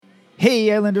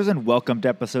Hey Islanders, and welcome to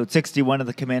episode 61 of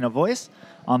the Camano Voice.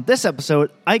 On this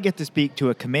episode, I get to speak to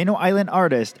a Camano Island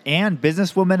artist and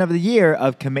businesswoman of the year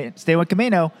of Stay with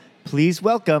Camano. Please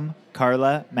welcome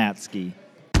Carla Matzke.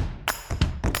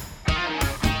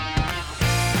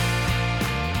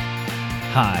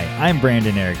 Hi, I'm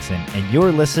Brandon Erickson, and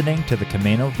you're listening to the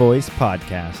Camano Voice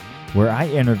podcast, where I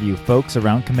interview folks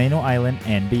around Camano Island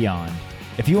and beyond.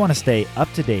 If you want to stay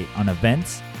up to date on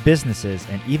events, businesses,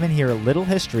 and even hear a little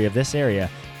history of this area,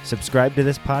 subscribe to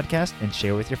this podcast and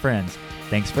share with your friends.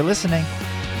 Thanks for listening.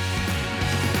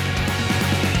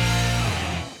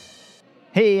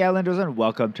 Hey Islanders, and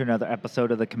welcome to another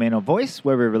episode of the Camano Voice,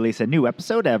 where we release a new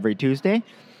episode every Tuesday.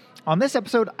 On this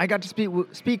episode, I got to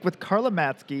speak with Carla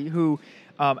Matzke, who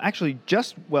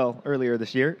earlier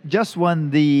this year, just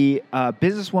won the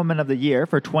Businesswoman of the Year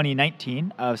for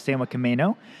 2019 of Stay with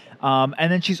Camano.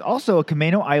 And then she's also a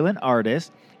Camano Island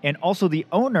artist and also the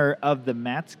owner of the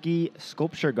Matzke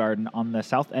Sculpture Garden on the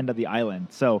south end of the island.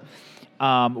 So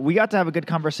we got to have a good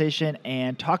conversation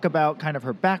and talk about kind of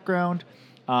her background,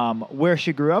 where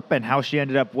she grew up, and how she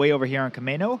ended up way over here on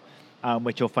Camano,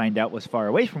 which you'll find out was far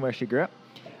away from where she grew up.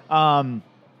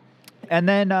 And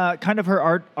then kind of her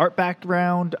art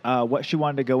background, what she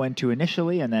wanted to go into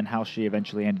initially, and then how she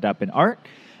eventually ended up in art.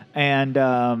 And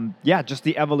just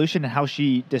the evolution and how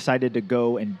she decided to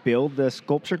go and build the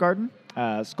sculpture garden,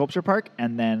 sculpture park,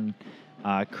 and then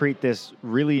create this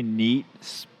really neat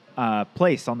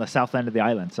place on the south end of the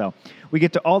island. So we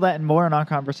get to all that and more in our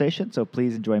conversation. So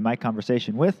please enjoy my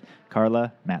conversation with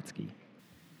Carla Matzke.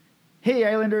 Hey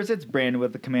Islanders, it's Brandon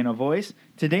with the Camano Voice.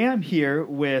 Today I'm here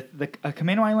with a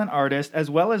Camano Island artist as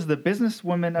well as the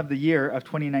Businesswoman of the Year of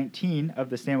 2019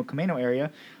 of the Stay with Camano area.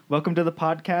 Welcome to the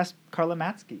podcast, Carla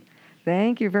Matzke.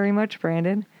 Thank you very much,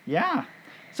 Brandon. Yeah.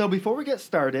 So before we get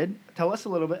started, tell us a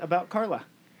little bit about Carla.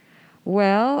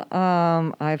 Well,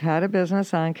 I've had a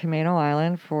business on Camano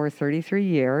Island for 33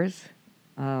 years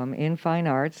in fine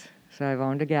arts. So I've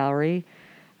owned a gallery,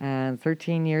 and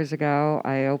 13 years ago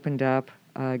I opened up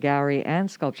a gallery and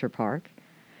sculpture park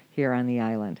here on the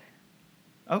island.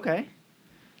 Okay.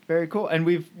 Very cool. And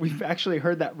we've actually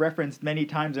heard that referenced many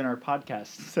times in our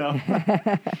podcast. So,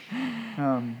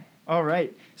 all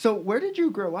right. So where did you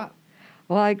grow up?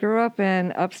 Well, I grew up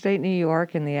in upstate New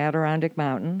York in the Adirondack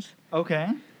Mountains. Okay.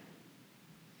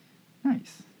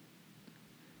 Nice.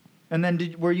 And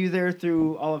then were you there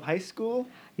through all of high school?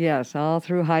 Yes, all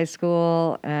through high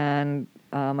school. And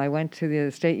I went to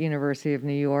the State University of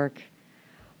New York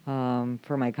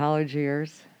for my college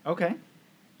years. Okay.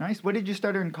 Nice. What did you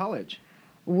study in college?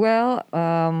 Well,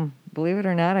 believe it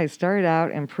or not, I started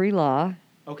out in pre-law.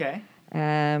 Okay.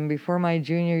 And before my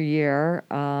junior year,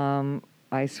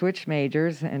 I switched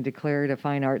majors and declared a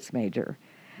fine arts major.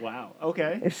 Wow.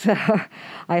 Okay. So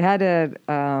I had to,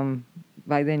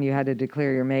 by then you had to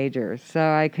declare your major. So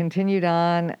I continued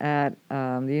on at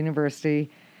the university.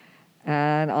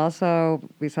 And also,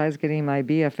 besides getting my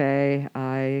BFA,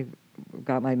 I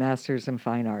got my master's in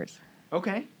fine arts.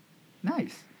 Okay.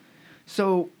 Nice.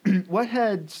 So what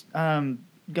had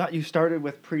got you started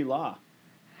with pre-law?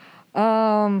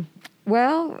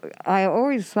 Well, I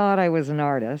always thought I was an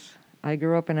artist. I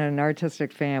grew up in an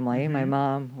artistic family. Mm-hmm. My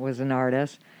mom was an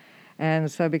artist.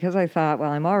 And so because I thought,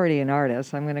 well, I'm already an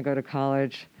artist, I'm going to go to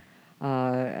college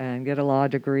and get a law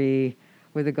degree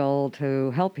with a goal to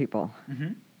help people.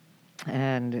 Mm-hmm.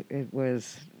 And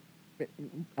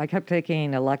I kept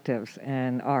taking electives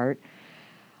in art.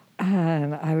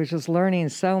 And I was just learning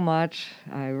so much.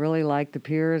 I really liked the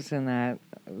peers and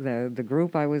the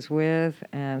group I was with,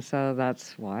 and so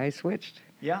that's why I switched.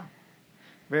 Yeah,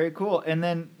 very cool. And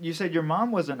then you said your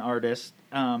mom was an artist.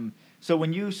 So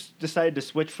when you decided to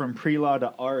switch from pre-law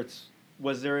to arts,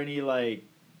 was there any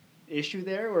issue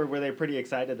there, or were they pretty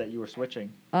excited that you were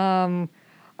switching?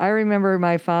 I remember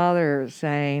my father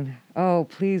saying, "Oh,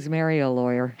 please marry a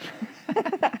lawyer."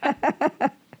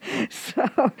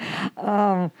 So,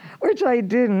 which I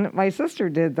didn't. My sister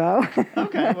did, though.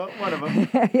 Okay, well, one of them.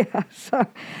 Yeah, so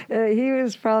he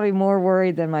was probably more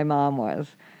worried than my mom was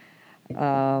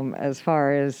as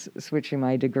far as switching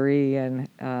my degree and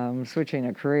switching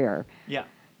a career. Yeah.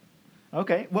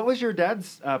 Okay. What was your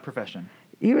dad's profession?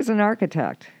 He was an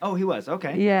architect. Oh, he was.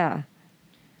 Okay. Yeah.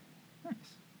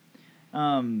 Nice.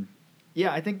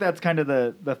 Yeah, I think that's kind of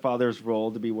the father's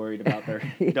role, to be worried about their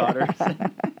daughters.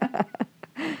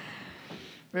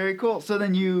 Very cool. So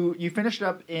then you finished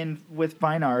up with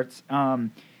fine arts,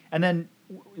 and then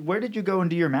where did you go and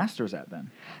do your master's at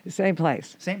then? Same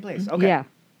place. Same place. Okay.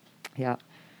 Yeah.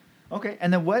 Okay.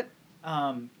 And then what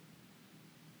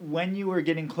when you were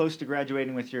getting close to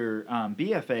graduating with your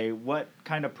BFA, what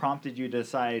kind of prompted you to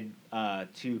decide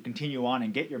to continue on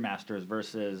and get your master's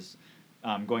versus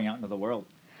going out into the world?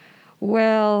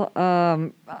 Well,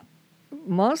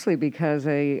 mostly because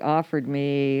they offered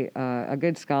me a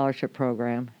good scholarship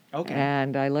program. Okay.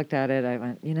 And I looked at it, I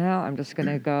went, I'm just going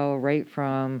to go right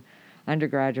from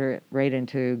undergraduate right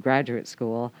into graduate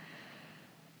school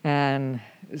and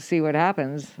see what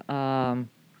happens.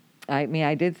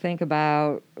 I did think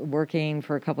about working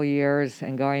for a couple of years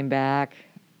and going back,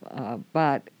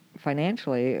 but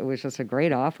financially it was just a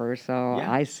great offer. So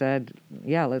Yeah. I said,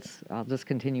 I'll just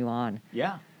continue on.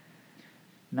 Yeah.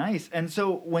 Nice. And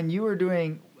so when you were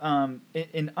doing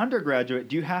in undergraduate,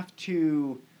 do you have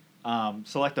to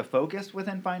select a focus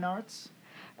within fine arts?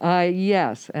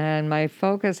 Yes, and my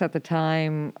focus at the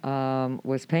time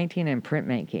was painting and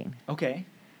printmaking. Okay.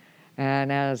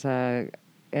 And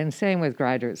and same with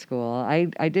graduate school.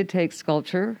 I did take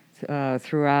sculpture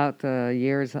throughout the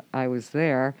years I was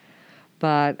there,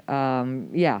 but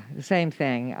same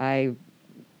thing.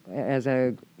 As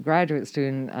a graduate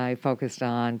student, I focused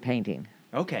on painting.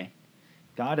 Okay.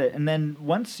 Got it. And then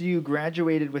once you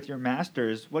graduated with your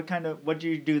master's, what did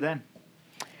you do then?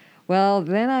 Well,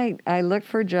 then I looked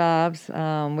for jobs. With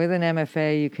an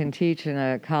MFA, you can teach in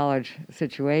a college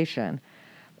situation,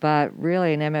 but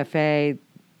really an MFA,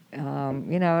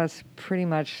 it's pretty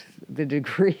much the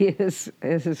degree is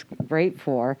great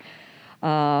for.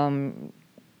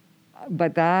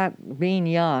 But that, being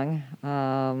young,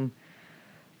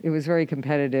 it was very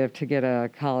competitive to get a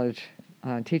college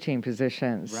teaching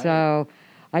position. Right. So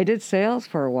I did sales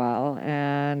for a while,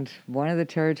 and one of the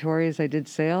territories I did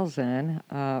sales in,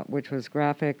 which was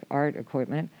graphic art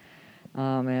equipment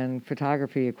and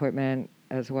photography equipment,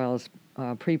 as well as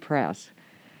pre-press,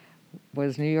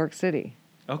 was New York City.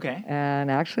 Okay.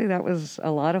 And actually, that was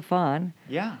a lot of fun.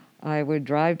 Yeah. I would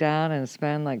drive down and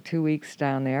spend like 2 weeks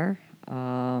down there,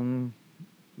 and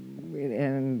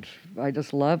I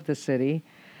just loved the city.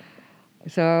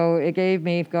 So it gave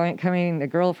me coming a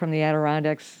girl from the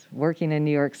Adirondacks working in New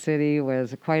York City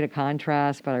was quite a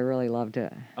contrast, but I really loved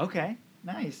it. Okay.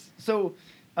 Nice. So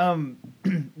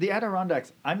the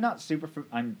Adirondacks, I'm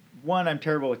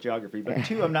terrible with geography, but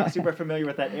two, I'm not super familiar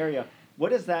with that area.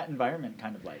 What is that environment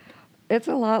kind of like? It's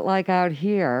a lot like out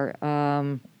here.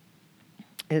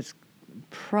 It's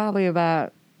probably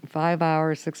about 5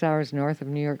 hours, 6 hours north of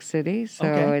New York City. So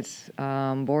Okay. it's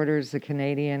borders the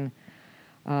Canadian,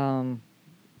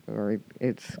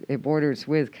 it borders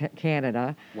with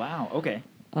Canada. Wow. Okay.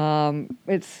 I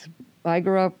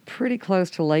grew up pretty close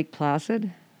to Lake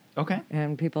Placid. Okay.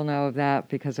 And people know of that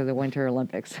because of the Winter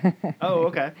Olympics. Oh,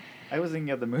 okay. I was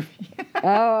thinking of the movie.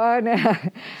 Oh, no.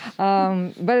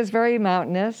 But it's very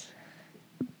mountainous.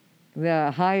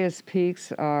 The highest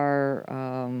peaks are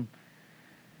a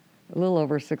little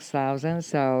over 6,000,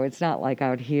 so it's not like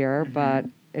out here, but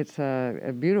it's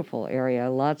a beautiful area.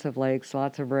 Lots of lakes,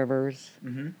 lots of rivers.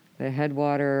 Mm-hmm. The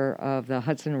headwater of the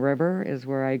Hudson River is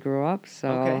where I grew up,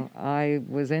 so Okay. I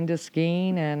was into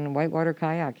skiing and whitewater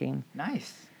kayaking.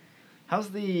 Nice. How's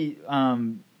the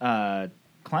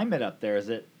climate up there? Does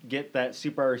it get that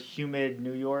super humid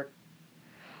New York?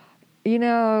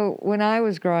 When I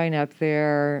was growing up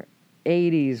there,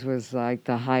 80s was like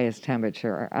the highest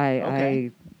temperature.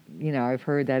 Okay. I've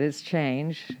heard that it's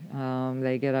changed.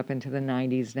 They get up into the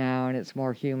 90s now, and it's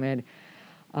more humid.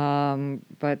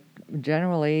 But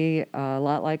generally, a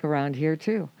lot like around here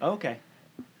too. Okay.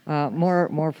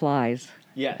 More flies.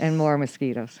 Yes. And more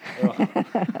mosquitoes.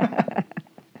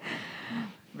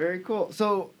 Very cool.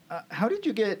 So, how did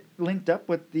you get linked up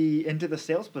into the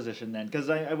sales position then? Because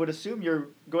I would assume you're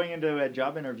going into a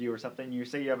job interview or something. You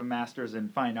say you have a master's in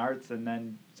fine arts, and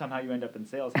then somehow you end up in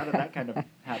sales. How did that kind of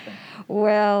happen?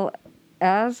 Well,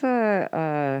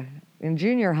 in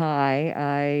junior high,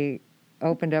 I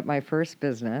opened up my first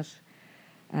business,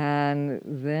 and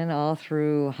then all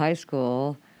through high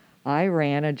school, I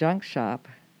ran a junk shop.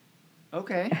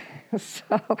 Okay.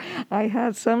 So I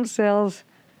had some sales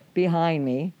behind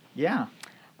me. Yeah.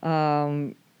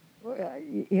 With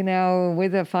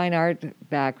a fine art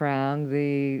background,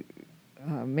 the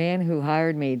man who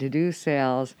hired me to do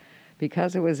sales,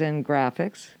 because it was in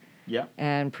graphics Yeah.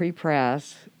 and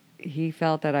pre-press, he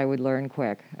felt that I would learn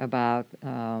quick about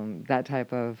that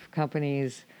type of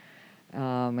companies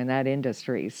and that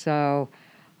industry. So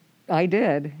I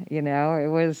did. I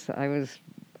was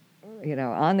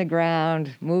on the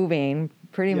ground, moving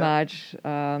pretty much.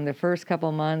 The first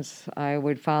couple months, I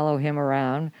would follow him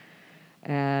around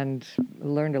and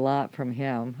learned a lot from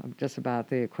him just about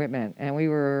the equipment. And we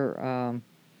were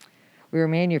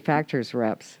manufacturers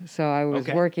reps, so I was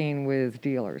working with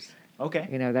dealers. Okay.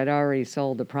 that already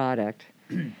sold the product.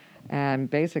 And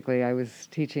basically, I was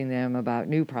teaching them about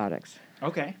new products.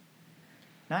 Okay.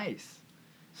 Nice.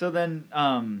 So then,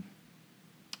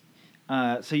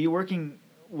 so you're working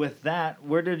with that.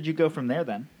 Where did you go from there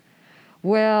then?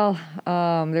 Well,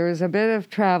 there was a bit of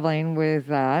traveling with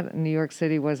that. New York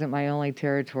City wasn't my only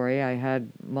territory. I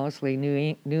had mostly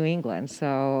New England,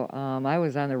 so I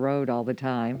was on the road all the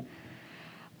time.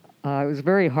 It was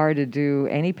very hard to do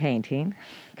any painting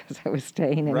because I was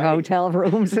staying in Right. hotel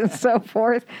rooms and so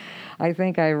forth. I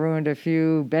think I ruined a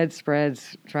few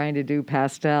bedspreads trying to do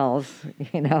pastels,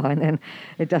 and then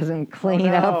it doesn't clean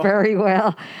up very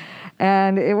well.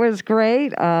 And it was great,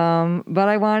 but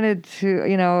I wanted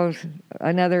to,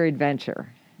 another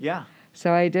adventure. Yeah.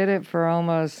 So I did it for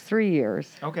almost 3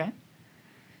 years. Okay.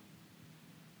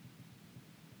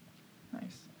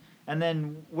 Nice. And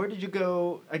then where did you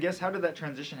go? I guess how did that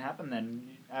transition happen then?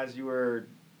 As you were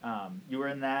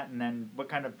in that, and then what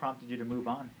kind of prompted you to move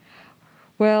on?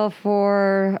 Well,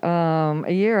 for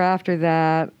a year after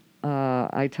that,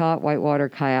 I taught whitewater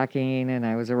kayaking, and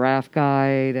I was a raft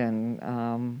guide,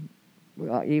 and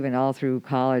even all through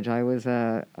college, I was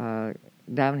a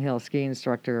downhill ski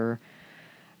instructor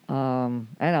and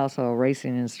also a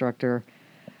racing instructor.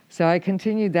 So I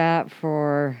continued that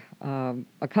for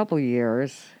a couple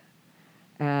years,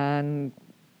 and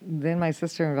then my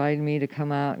sister invited me to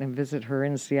come out and visit her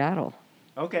in Seattle.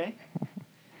 Okay.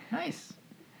 Nice.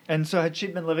 And so had she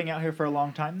been living out here for a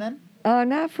long time then?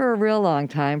 Not for a real long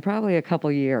time, probably a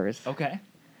couple years. Okay.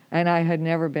 And I had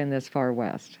never been this far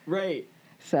west. Right.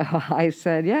 So I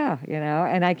said, yeah,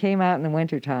 and I came out in the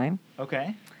wintertime.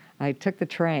 Okay. I took the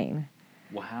train.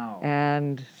 Wow.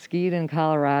 And skied in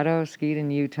Colorado, skied in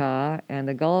Utah, and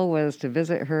the goal was to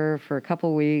visit her for a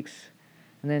couple weeks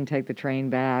and then take the train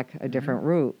back a different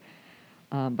route.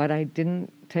 But I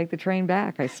didn't take the train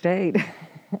back. I stayed.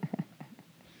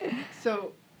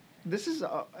 So this is,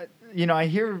 I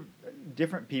hear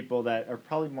different people that are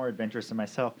probably more adventurous than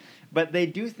myself, but they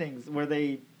do things where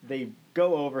they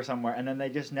go over somewhere and then they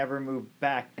just never move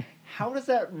back. How does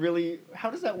that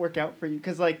work out for you?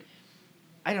 Because I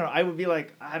don't know. I would be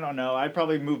like, I don't know. I'd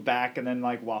probably move back and then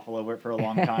waffle over it for a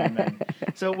long time. And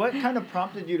so what kind of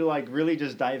prompted you to really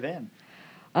just dive in?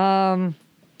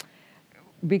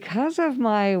 Because of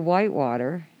my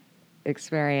whitewater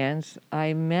experience,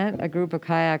 I met a group of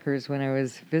kayakers when I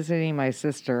was visiting my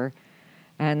sister,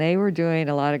 and they were doing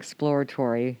a lot of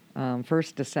exploratory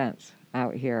first descents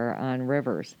out here on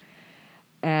rivers.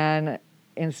 And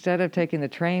instead of taking the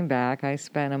train back, I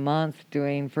spent a month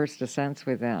doing first descents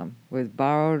with them with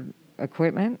borrowed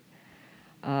equipment.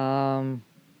 And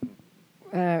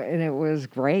it was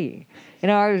great.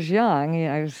 I was young.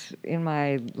 I was in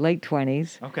my late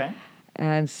 20s. Okay.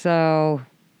 And so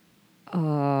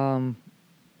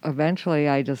eventually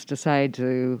I just decided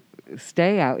to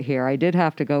stay out here. I did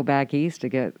have to go back east to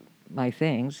get my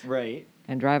things. Right.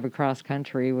 And drive across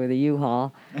country with a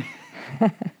U-Haul.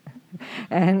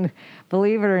 And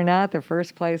believe it or not, the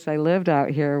first place I lived out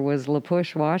here was La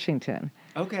Push, Washington.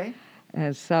 Okay.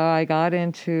 And so I got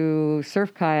into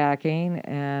surf kayaking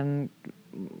and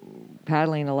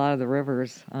paddling a lot of the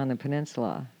rivers on the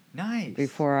peninsula. Nice.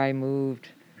 Before I moved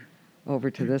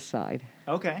over to this side.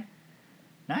 Okay.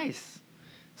 Nice.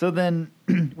 So then,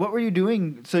 what were you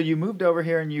doing? So you moved over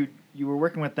here and you were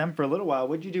working with them for a little while.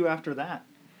 What did you do after that?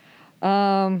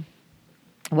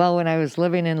 Well, when I was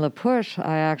living in La Push,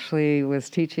 I actually was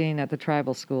teaching at the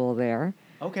tribal school there.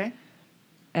 Okay.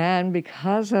 And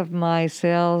because of my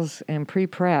sales and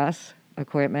pre-press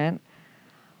equipment,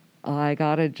 I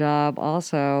got a job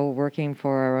also working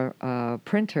for a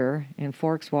printer in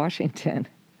Forks, Washington.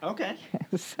 Okay.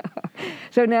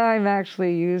 So now I'm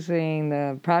actually using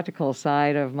the practical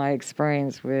side of my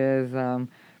experience with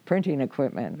printing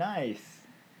equipment. Nice.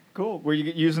 Cool. Were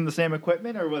you using the same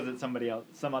equipment, or was it somebody else,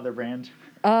 some other brand?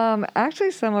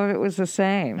 Actually, some of it was the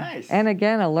same. Nice. And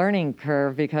again, a learning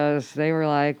curve, because they were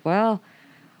like, well,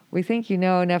 we think you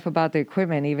know enough about the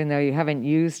equipment, even though you haven't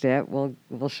used it. We'll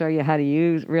show you how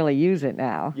to really use it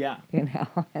now. Yeah.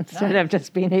 Instead of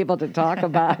just being able to talk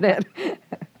about it.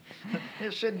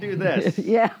 It should do this.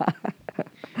 Yeah.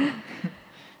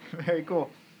 Very cool.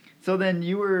 So then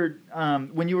you were,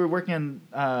 when you were working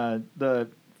on the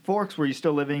Forks, were you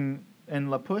still living in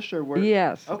La Push, or where?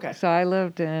 Yes. Okay. So I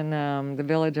lived in the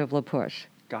village of La Push.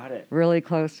 Got it. Really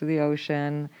close to the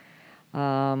ocean.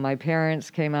 My parents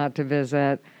came out to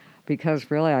visit because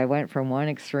really I went from one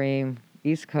extreme,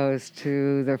 East Coast,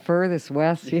 to the furthest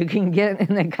west you can get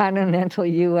in the continental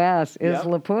U.S. is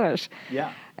La Push.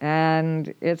 Yeah.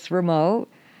 And it's remote,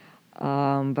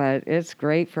 but it's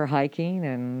great for hiking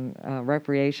and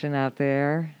recreation out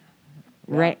there.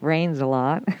 rains a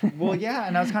lot. Well, yeah,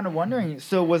 and I was kind of wondering,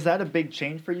 so was that a big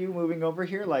change for you moving over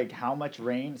here? Like how much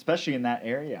rain, especially in that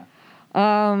area?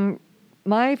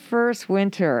 My first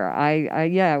winter,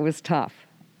 yeah, it was tough.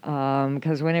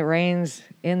 Because when it rains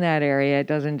in that area, it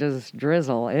doesn't just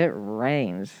drizzle, it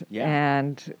rains. Yeah.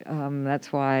 And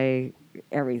that's why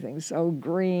everything's so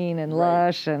green and Right.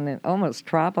 lush and almost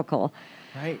tropical.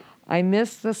 Right. I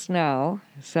missed the snow,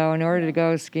 so in order to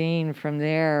go skiing from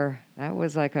there, that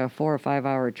was like a 4 or 5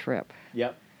 hour trip.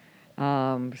 Yep.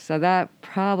 So that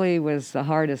probably was the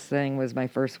hardest thing, was my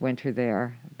first winter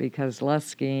there, because less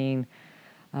skiing,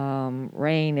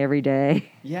 rain every day.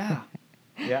 Yeah.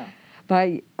 Yeah.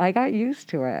 But I got used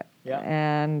to it. Yeah.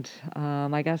 And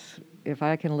I guess if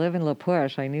I can live in La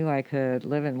Push, I knew I could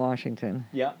live in Washington.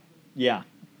 Yeah. Yeah.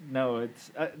 No,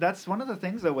 it's that's one of the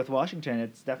things though with Washington.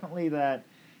 It's definitely that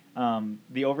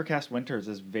the overcast winters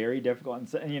is very difficult, and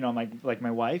so, you know,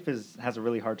 my wife has a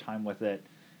really hard time with it.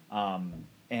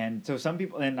 And so some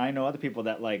people, and I know other people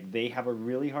that like they have a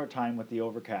really hard time with the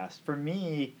overcast. For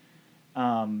me,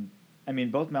 I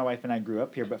mean, both my wife and I grew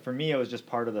up here, but for me, it was just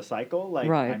part of the cycle. Like,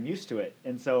 Right. I'm used to it.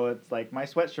 And so it's like my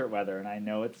sweatshirt weather, and I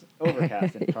know it's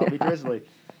overcast and probably drizzly.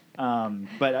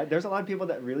 But there's a lot of people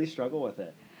that really struggle with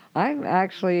it. I'm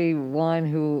actually one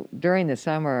who, during the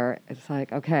summer, it's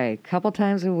like, okay, a couple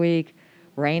times a week,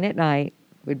 rain at night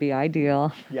would be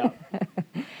ideal. Yeah.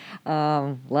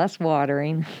 Less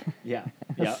watering. Yeah.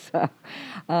 Yeah. So,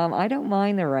 I don't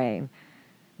mind the rain.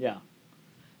 Yeah.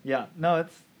 Yeah. No,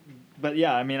 but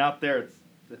yeah, I mean, out there,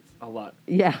 it's a lot.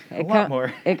 Yeah. A lot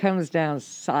more. It comes down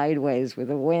sideways with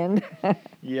the wind.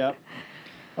 Yep.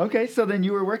 Okay, so then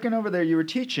you were working over there, you were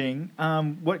teaching.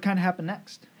 What kind of happened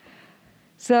next?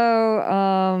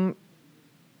 So,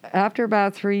 after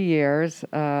about 3 years,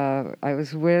 I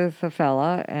was with a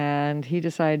fella, and he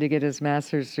decided to get his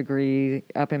master's degree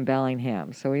up in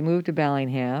Bellingham. So we moved to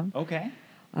Bellingham. Okay.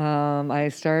 I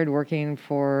started working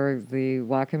for the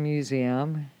Whatcom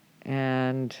Museum,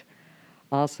 and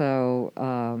also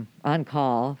on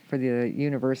call for the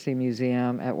University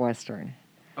Museum at Western,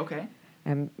 Okay.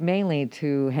 and mainly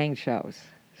to hang shows.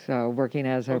 So working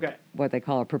as Okay. what they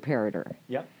call a preparator.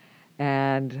 Yep.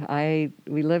 And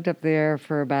we lived up there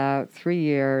for about 3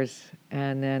 years,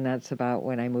 and then that's about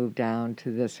when I moved down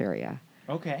to this area.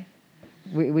 Okay.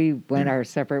 We went our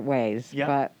separate ways. Yep.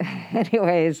 But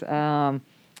anyways, I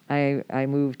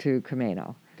moved to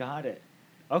Camino. Got it.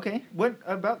 Okay.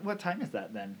 What time is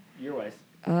that then, year wise?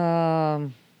 I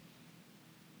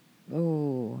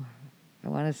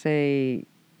want to say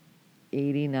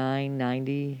 89,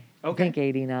 90. Okay. I think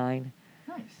 89.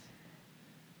 Nice.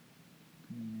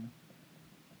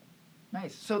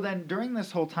 Nice. So then during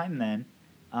this whole time then,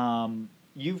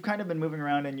 you've kind of been moving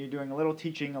around and you're doing a little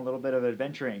teaching, a little bit of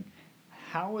adventuring.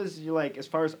 How is you like, as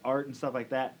far as art and stuff like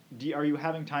that, are you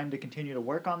having time to continue to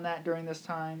work on that during this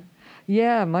time?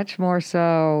 Yeah, much more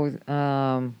so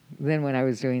than when I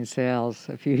was doing sales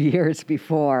a few years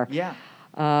before. Yeah.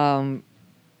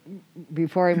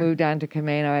 Before I moved down to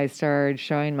Camino, I started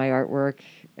showing my artwork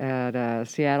at a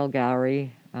Seattle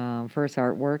gallery, First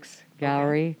Artworks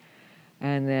Gallery,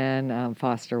 and then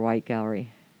Foster White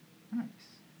Gallery. Nice.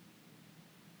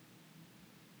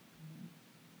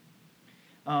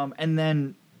 And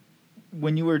then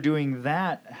when you were doing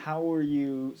that, how were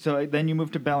you? So then you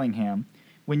moved to Bellingham.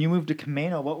 When you moved to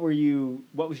Camino, what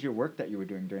was your work that you were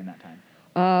doing during that time?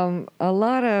 A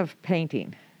lot of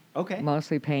painting. Okay.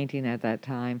 Mostly painting at that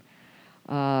time.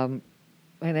 And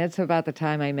it's about the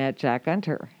time I met Jack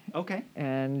Gunter. Okay.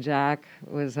 And Jack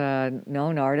was a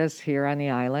known artist here on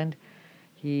the island.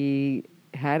 He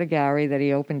had a gallery that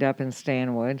he opened up in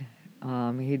Stanwood.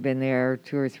 He'd been there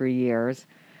 2 or 3 years.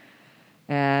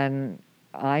 And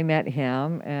I met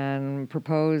him and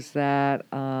proposed that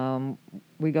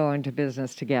we go into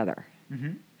business together.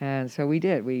 Mm-hmm. And so we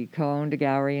did. We co-owned a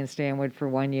gallery in Stanwood for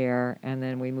 1 year, and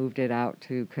then we moved it out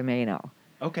to Camino.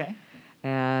 Okay.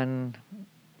 And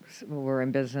we're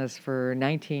in business for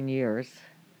 19 years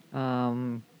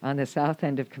on the south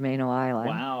end of Camino Island.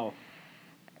 Wow.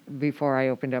 Before I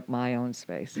opened up my own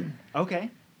space. Okay.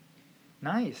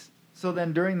 Nice. So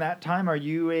then during that time, are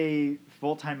you a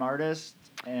full-time artist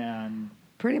and...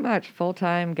 Pretty much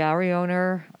full-time gallery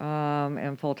owner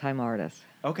and full-time artist.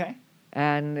 Okay.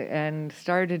 And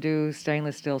started to do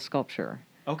stainless steel sculpture.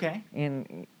 Okay.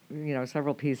 In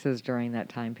several pieces during that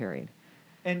time period.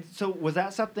 And so was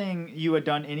that something you had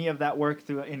done any of that work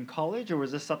in college, or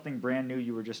was this something brand new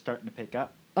you were just starting to pick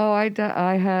up? Oh, I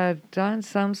had done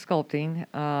some sculpting,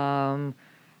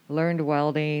 learned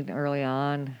welding early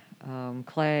on,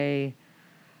 clay,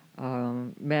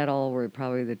 metal were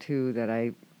probably the two that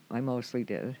I mostly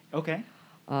did. Okay.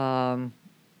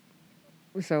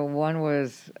 So one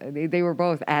was, they were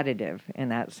both additive in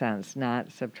that sense, not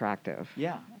subtractive.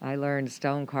 Yeah. I learned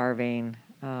stone carving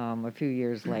a few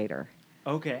years later.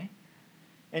 Okay.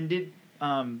 And it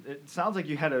sounds like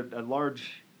you had a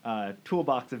large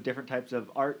toolbox of different types of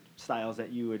art styles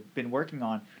that you had been working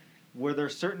on. Were there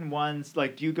certain ones,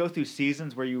 like, do you go through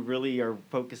seasons where you really are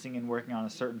focusing and working on a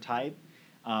certain type?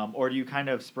 Or do you kind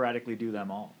of sporadically do them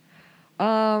all?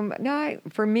 No,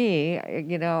 for me,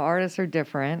 artists are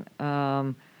different.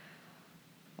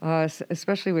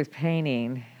 Especially with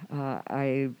painting,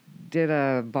 I did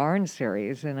a barn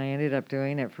series, and I ended up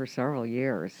doing it for several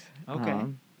years. Okay.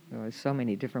 There was so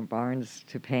many different barns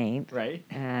to paint, Right.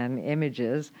 and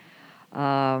images.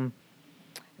 Um,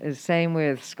 Same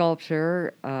with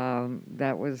sculpture.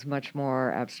 That was much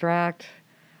more abstract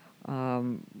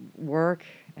work,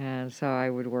 and so I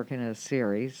would work in a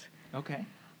series. Okay.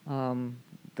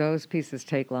 Those pieces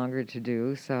take longer to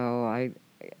do, so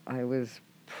I was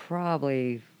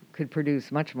probably could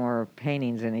produce much more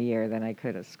paintings in a year than I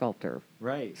could a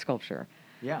Right. sculpture.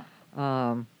 Yeah.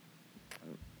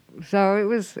 So it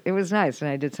was nice,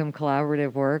 and I did some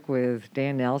collaborative work with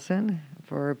Dan Nelson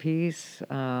for a piece.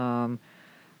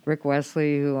 Rick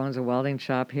Wesley, who owns a welding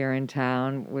shop here in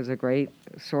town, was a great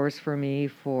source for me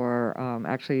for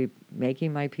actually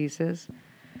making my pieces.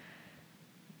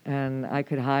 And I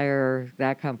could hire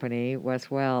that company, West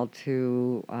Weld,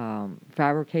 to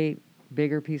fabricate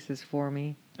bigger pieces for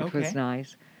me, which was Okay.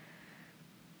 nice.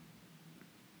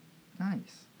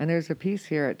 Nice. And there's a piece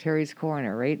here at Terry's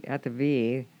Corner, right at the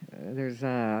V. There's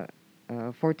a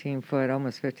 14-foot,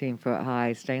 almost 15-foot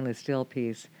high stainless steel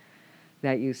piece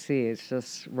that you see. It's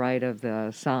just right of the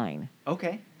sign.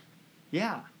 Okay.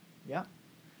 Yeah. Yeah.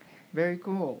 Very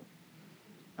cool.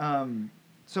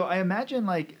 So I imagine,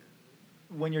 like,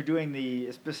 when you're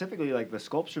doing specifically like the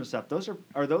sculpture and stuff,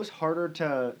 are those harder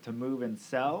to move and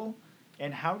sell?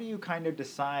 And how do you kind of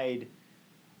decide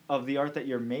of the art that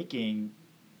you're making,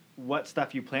 what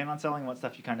stuff you plan on selling, what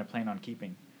stuff you kind of plan on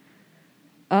keeping?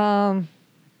 I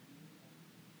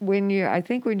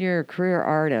think when you're a career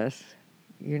artist,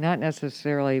 you're not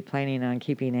necessarily planning on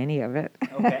keeping any of it.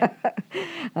 Okay.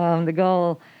 The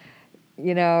goal,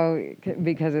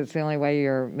 because it's the only way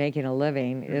you're making a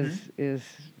living,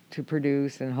 is to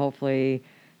produce and hopefully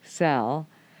sell.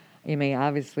 I mean,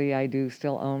 obviously, I do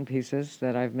still own pieces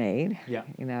that I've made. Yeah.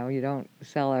 You don't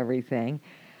sell everything.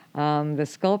 The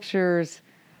sculptures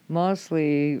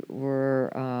mostly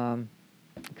were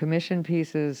commissioned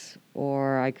pieces,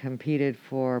 or I competed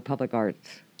for public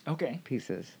arts Okay.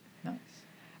 pieces. Nice.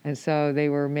 And so they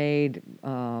were made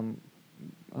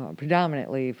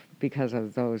predominantly because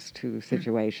of those two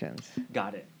situations.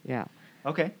 Got it. Yeah.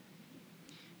 Okay.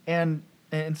 And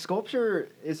sculpture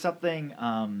is something,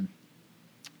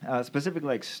 specifically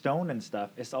like stone and stuff.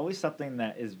 It's always something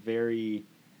that is very.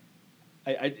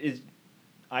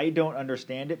 I don't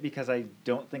understand it because I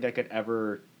don't think I could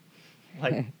ever,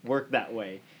 like, work that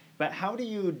way. But how do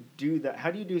you do that?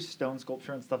 How do you do stone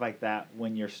sculpture and stuff like that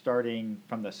when you're starting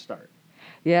from the start?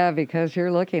 Yeah, because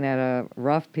you're looking at a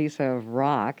rough piece of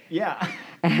rock. Yeah.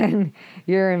 And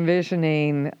you're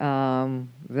envisioning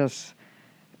this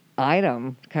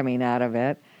item coming out of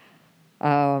it.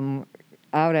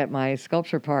 Out at my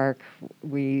sculpture park,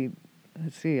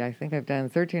 I think I've done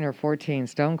 13 or 14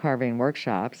 stone carving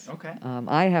workshops. Okay.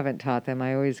 I haven't taught them.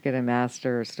 I always get a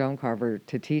master stone carver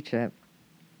to teach it.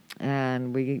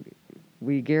 And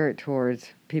we gear it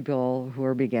towards people who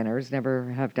are beginners, never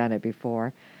have done it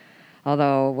before.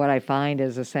 Although what I find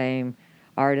is the same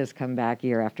artists come back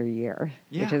year after year,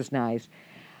 which is nice.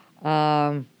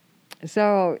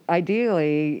 So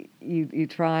ideally, you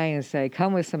try and say,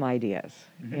 come with some ideas.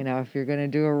 Mm-hmm. If you're going to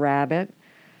do a rabbit,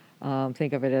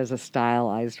 think of it as a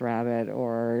stylized rabbit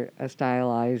or a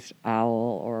stylized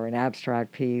owl or an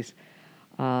abstract piece.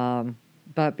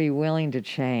 But be willing to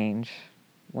change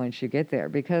once you get there,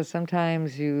 because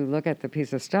sometimes you look at the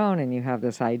piece of stone and you have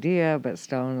this idea, but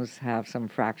stones have some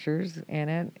fractures in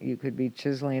it. You could be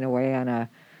chiseling away on a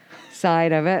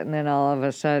side of it, and then all of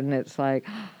a sudden it's like,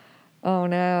 oh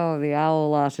no, the owl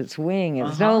lost its wing.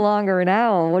 It's no longer an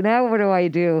owl. Well, now what do I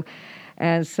do?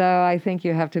 And so I think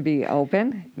you have to be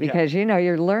open because,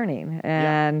 you're learning.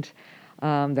 And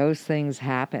those things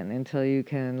happen until you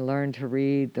can learn to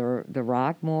read the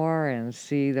rock more and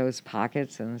see those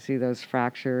pockets and see those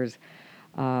fractures.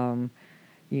 You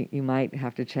might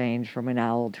have to change from an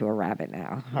owl to a rabbit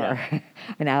now, or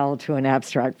an owl to an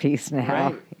abstract piece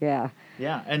now. Right. Yeah.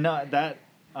 Yeah, and that.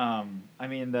 I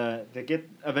mean,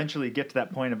 eventually get to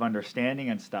that point of understanding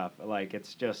and stuff. Like,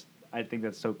 it's just, I think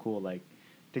that's so cool. Like,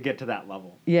 to get to that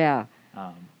level. Yeah.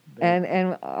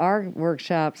 And our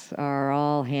workshops are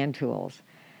all hand tools.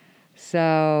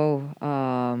 So,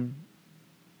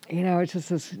 it's just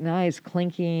this nice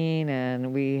clinking,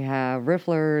 and we have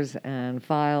rifflers and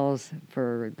files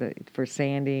for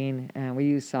sanding, and we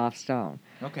use soft stone.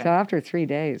 Okay. So after 3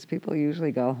 days, people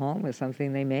usually go home with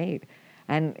something they made,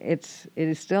 and it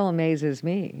still amazes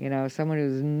me. Someone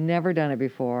who's never done it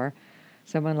before,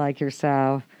 someone like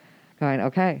yourself, going,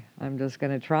 okay, I'm just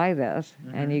going to try this,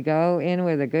 and you go in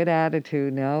with a good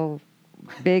attitude, no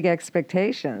big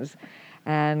expectations,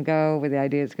 and go with the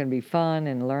idea it's going to be fun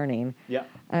and learning. Yeah.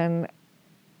 And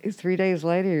 3 days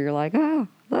later, you're like, oh,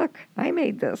 look, I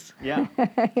made this. Yeah.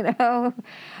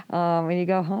 And you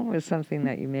go home with something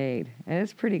that you made, and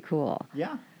it's pretty cool.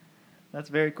 Yeah. That's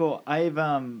very cool. I've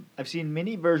seen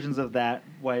many versions of that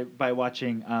by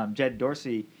watching Jed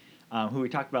Dorsey, who we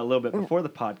talked about a little bit before the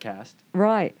podcast.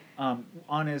 Right.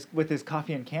 With his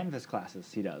coffee and canvas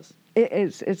classes he does.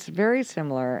 It's very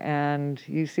similar, and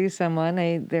you see someone,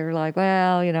 they're like,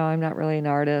 well, I'm not really an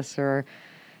artist, or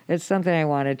it's something I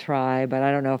want to try, but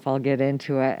I don't know if I'll get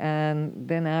into it. And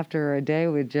then after a day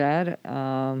with Jed,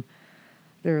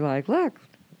 they're like, look,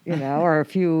 or a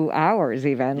few hours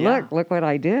even, Yeah. look what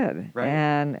I did. Right.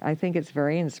 And I think it's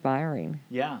very inspiring.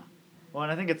 Yeah. Well,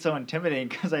 and I think it's so intimidating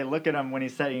because I look at him when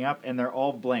he's setting up and they're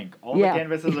all blank. All Yeah. the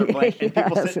canvases are blank, and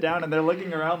people Yes. sit down and they're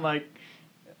looking around like,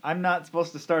 I'm not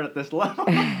supposed to start at this level.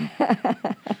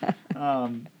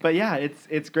 But yeah,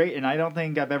 it's great, and I don't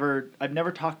think I've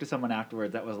never talked to someone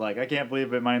afterwards that was like, I can't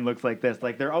believe it, mine looks like this.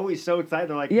 Like, they're always so excited.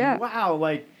 They're like, Yeah. wow,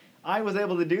 like I was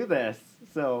able to do this.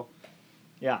 So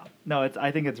yeah, no, I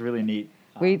think it's really neat.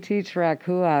 We teach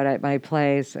raku out at my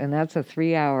place, and that's a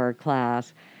 3-hour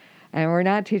class. And we're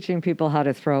not teaching people how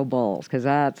to throw bowls, because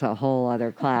that's a whole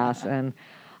other class. And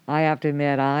I have to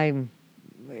admit, I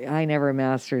never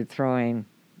mastered throwing,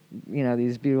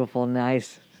 these beautiful,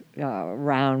 nice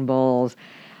round bowls.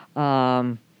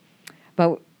 But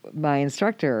my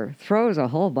instructor throws a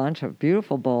whole bunch of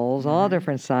beautiful bowls, all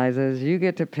different sizes. You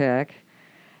get to pick,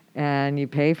 and you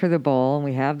pay for the bowl, and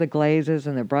we have the glazes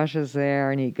and the brushes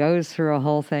there, and he goes through a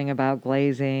whole thing about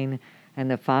glazing and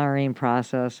the firing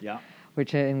process. Yeah.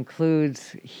 Which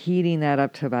includes heating that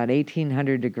up to about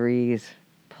 1,800 degrees,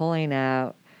 pulling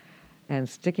out and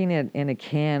sticking it in a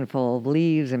can full of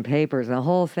leaves and papers. And the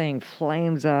whole thing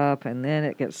flames up, and then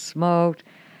it gets smoked.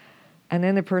 And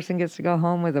then the person gets to go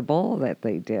home with a bowl that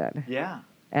they did. Yeah.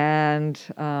 And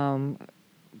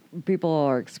people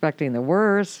are expecting the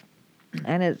worst.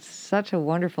 And it's such a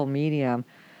wonderful medium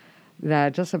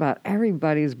that just about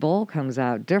everybody's bowl comes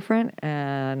out different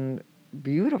and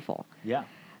beautiful. Yeah.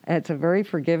 It's a very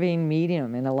forgiving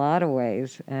medium in a lot of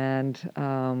ways, and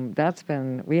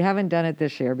we haven't done it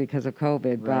this year because of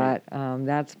COVID, Right. but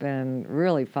that's been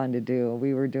really fun to do.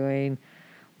 We were doing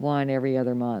one every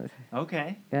other month.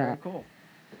 Okay. Yeah. Very cool.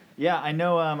 Yeah, I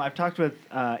know.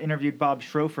 I've interviewed Bob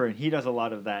Schrofer, and he does a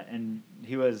lot of that. And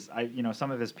some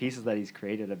of his pieces that he's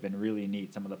created have been really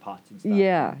neat. Some of the pots and stuff.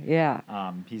 Yeah.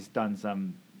 He's done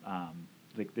some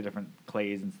like the different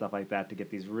clays and stuff like that to get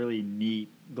these really neat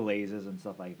glazes and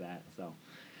stuff like that. So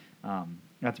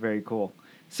that's very cool.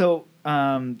 So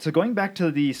going back to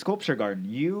the sculpture garden,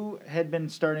 you had been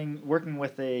working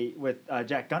with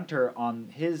Jack Gunter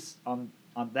on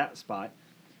that spot.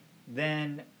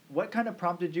 Then what kind of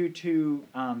prompted you to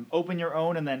open your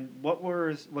own, and then what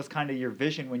was kind of your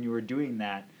vision when you were doing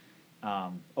that,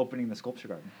 opening the sculpture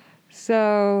garden?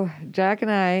 So Jack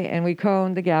and we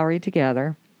co-owned the gallery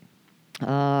together.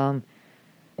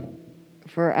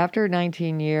 For after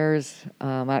 19 years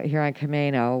out here on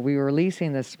Camino, we were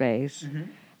leasing the space,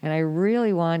 and I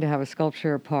really wanted to have a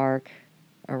sculpture park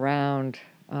around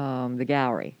the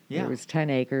gallery. Yeah. There was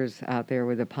 10 acres out there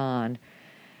with a pond,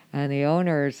 and the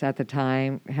owners at the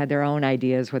time had their own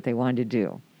ideas what they wanted to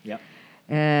do. Yep.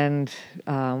 And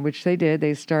which they did.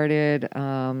 They started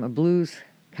blues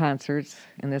concerts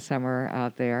in the summer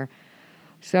out there.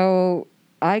 So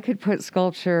I could put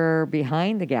sculpture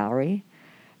behind the gallery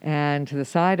and to the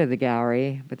side of the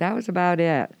gallery, but that was about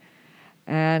it.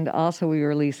 And also we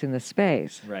were leasing the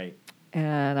space. Right.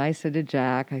 And I said to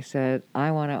Jack,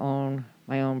 I want to own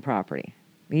my own property,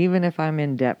 even if I'm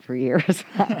in debt for years.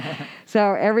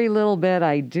 So every little bit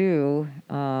I do,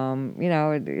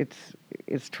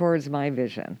 it's towards my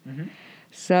vision. Mm-hmm.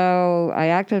 So I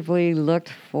actively looked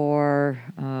for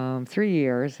 3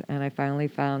 years, and I finally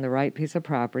found the right piece of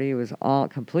property. It was all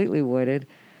completely wooded.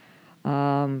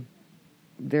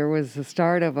 There was the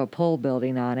start of a pole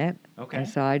building on it. Okay. And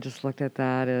so I just looked at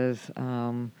that as,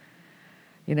 a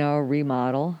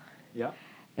remodel. Yeah.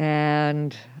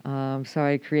 And so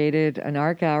I created an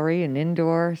art gallery, an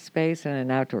indoor space, and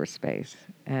an outdoor space.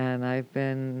 And I've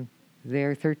been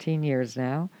there 13 years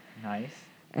now. Nice.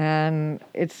 And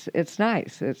it's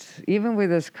nice. It's even with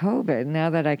this COVID, now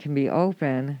that I can be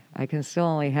open, I can still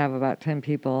only have about 10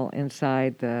 people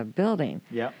inside the building.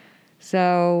 Yeah.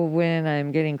 So when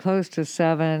I'm getting close to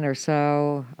 7 or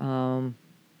so,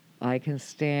 I can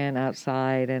stand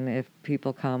outside, and if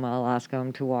people come, I'll ask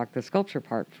them to walk the sculpture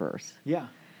park first, Yeah.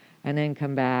 and then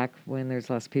come back when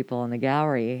there's less people in the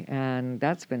gallery, and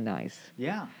that's been nice.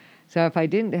 Yeah. So if I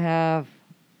didn't have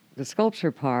the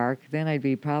sculpture park, then I'd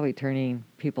be probably turning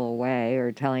people away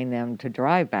or telling them to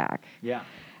drive back. Yeah.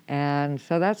 And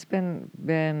so that's been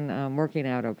working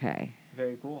out okay.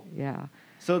 Very cool. Yeah.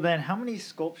 So then, how many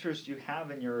sculptures do you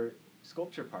have in your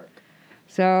sculpture park?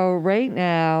 So right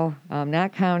now,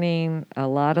 not counting a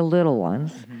lot of little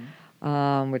ones,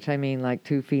 which I mean like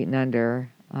 2 feet and under,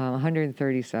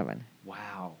 137.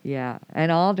 Wow. Yeah,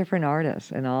 and all different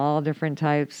artists and all different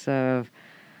types of,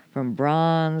 from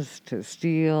bronze to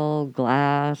steel,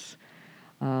 glass,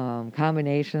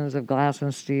 combinations of glass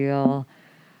and steel,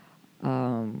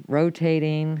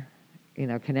 rotating,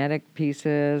 kinetic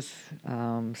pieces,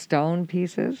 stone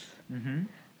pieces. Mm-hmm.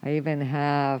 I even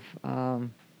have,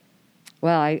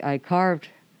 I carved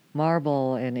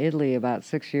marble in Italy about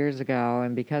 6 years ago,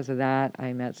 and because of that,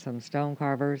 I met some stone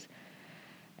carvers,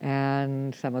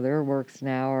 and some of their works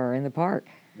now are in the park.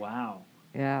 Wow.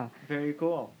 Yeah. Very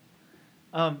cool.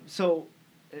 So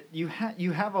you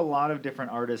have a lot of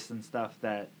different artists and stuff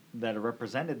that are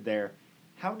represented there.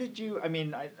 How did you? I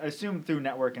mean, I assume through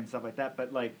network and stuff like that,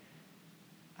 but like,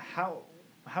 how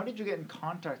did you get in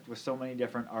contact with so many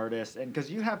different artists? And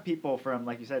because you have people from,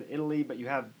 like you said, Italy, but you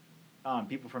have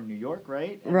people from New York,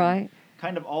 right? And Right.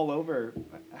 Kind of all over.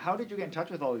 How did you get in touch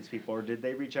with all these people, or did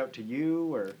they reach out to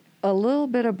you, or? A little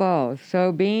bit of both.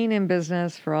 So being in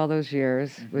business for all those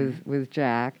years with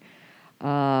Jack,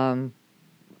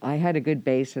 I had a good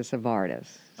basis of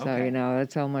artists. So, Okay.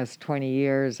 it's almost 20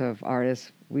 years of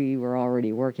artists we were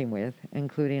already working with,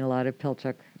 including a lot of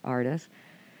Pilchuck artists,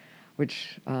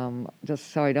 which,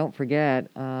 just so I don't forget,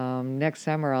 next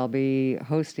summer I'll be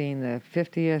hosting the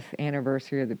 50th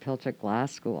anniversary of the Pilchuck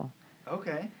Glass School.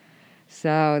 Okay.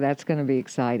 So that's going to be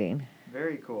exciting.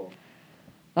 Very cool.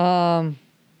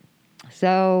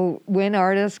 So when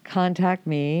artists contact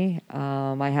me,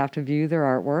 I have to view their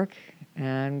artwork,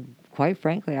 and quite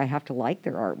frankly, I have to like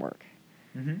their artwork.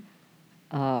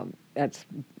 Mm-hmm. That's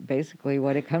basically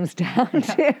what it comes down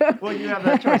to. Well, you have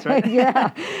that choice, right?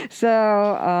 Yeah.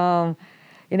 So,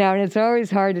 and it's always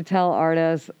hard to tell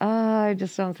artists, I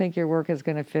just don't think your work is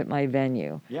going to fit my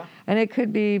venue. Yeah. And it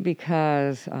could be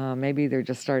because maybe they're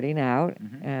just starting out,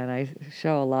 Mm-hmm. and I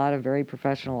show a lot of very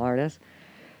professional artists.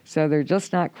 So they're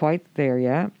just not quite there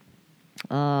yet.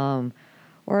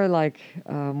 Or like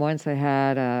once I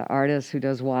had an artist who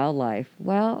does wildlife.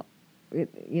 Well,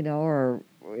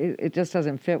 it just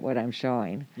doesn't fit what I'm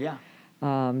showing. Yeah.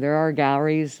 There are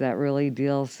galleries that really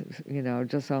deals,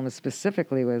 just almost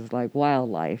specifically with like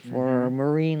wildlife or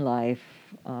marine life,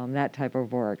 that type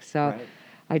of work. So Right.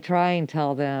 I try and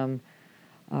tell them,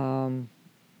 who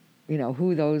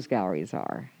those galleries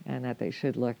are and that they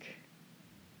should look,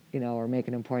 or make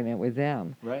an appointment with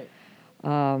them. Right.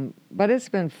 But it's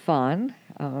been fun.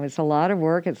 It's a lot of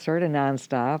work. It's sort of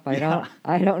nonstop.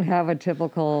 I don't have a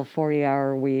typical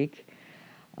 40-hour week.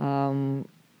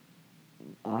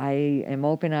 I am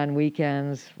open on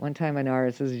weekends. One time an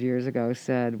artist, this is years ago,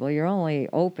 said, well, you're only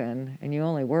open and you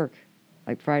only work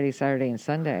like Friday, Saturday, and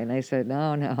Sunday. And I said,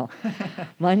 no.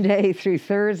 Monday through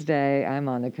Thursday, I'm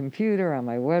on the computer, on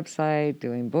my website,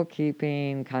 doing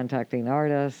bookkeeping, contacting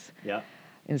artists. Yeah.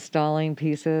 Installing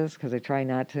pieces, because I try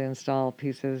not to install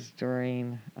pieces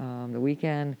during the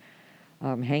weekend,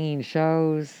 hanging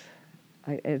shows.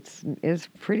 It's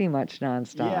pretty much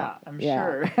nonstop. Yeah, I'm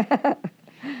sure.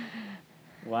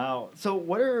 Wow. So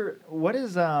what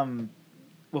is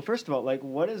well, first of all, like,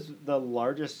 what is the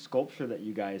largest sculpture that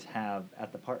you guys have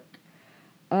at the park?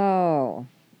 Oh,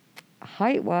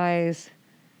 height-wise,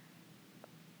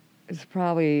 it's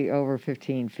probably over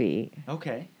 15 feet.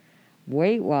 Okay.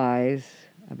 Weight-wise,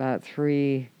 about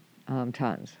 3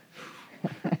 tons.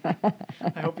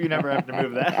 I hope you never have to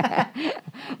move that.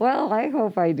 Well, I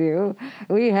hope I do.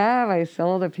 I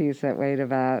sold a piece that weighed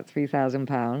about 3,000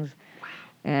 pounds. Wow.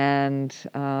 And,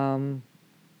 and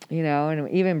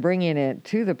even bringing it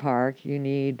to the park, you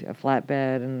need a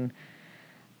flatbed and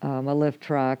a lift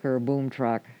truck or a boom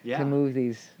truck to move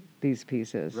these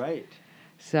pieces. Right.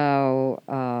 So,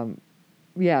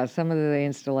 some of the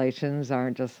installations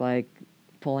aren't just like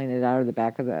pulling it out of the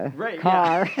back of the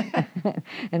car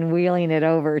and wheeling it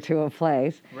over to a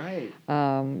place. Right.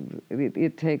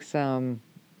 It takes some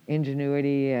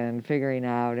ingenuity and figuring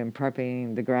out and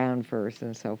prepping the ground first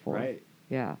and so forth. Right.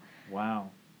 Yeah. Wow.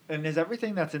 And is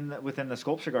everything that's within the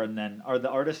sculpture garden then, are the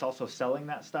artists also selling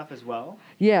that stuff as well?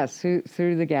 Yes,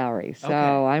 through the gallery. So Okay.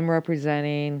 I'm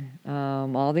representing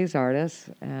all these artists,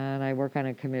 and I work on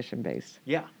a commission base.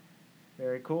 Yeah.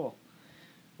 Very cool.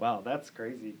 Wow, that's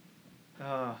crazy.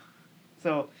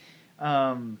 So,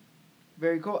 um,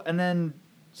 very cool. And then,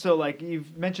 so like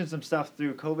you've mentioned some stuff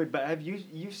through COVID, but have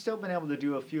you've still been able to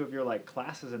do a few of your like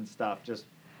classes and stuff? Just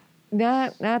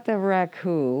Not the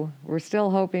Raku. We're still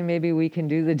hoping maybe we can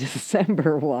do the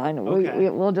December one. Okay.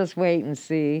 We'll just wait and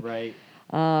see. right.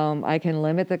 I can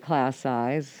limit the class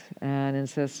size and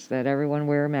insist that everyone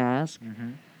wear a mask.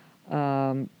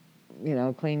 Mm-hmm.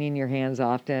 Cleaning your hands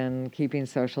often, keeping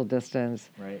social distance.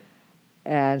 Right.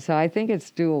 And so I think it's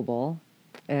doable.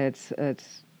 It's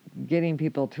getting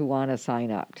people to want to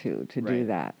sign up to do Right.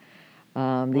 that.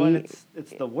 Well, and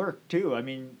it's the work too. I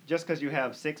mean, just because you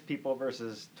have 6 people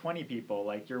versus 20 people,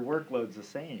 like your workload's the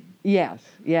same. Yes,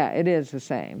 yeah, it is the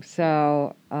same.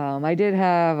 So I did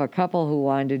have a couple who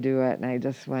wanted to do it, and I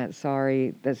just went,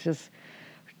 sorry, that's just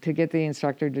to get the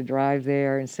instructor to drive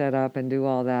there and set up and do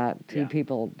all that. 2 Yeah.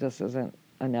 people just isn't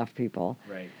enough people.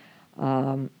 Right.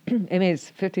 I mean, it's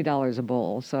 $50 a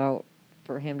bowl, so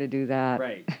for him to do that,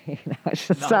 Right. it's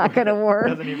just not going to work.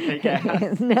 Doesn't even take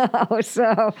ass. No,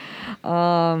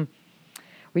 so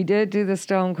we did do the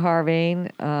stone carving.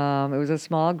 It was a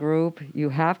small group. You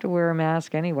have to wear a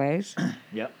mask anyways.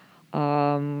 Yep.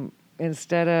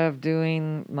 Instead of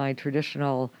doing my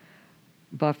traditional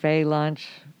buffet lunch,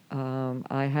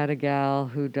 I had a gal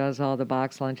who does all the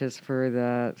box lunches for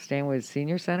the Stanwood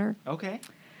Senior Center, Okay.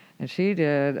 and she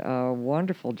did a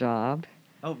wonderful job.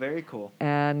 Oh, very cool.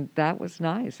 And that was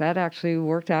nice. That actually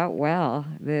worked out well.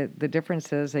 The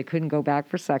difference is they couldn't go back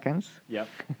for seconds. Yep.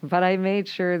 But I made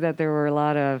sure that there were a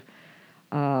lot of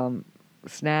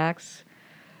snacks.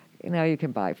 You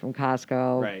can buy from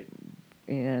Costco. Right.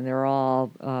 And they're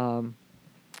all,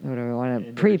 what do I want to,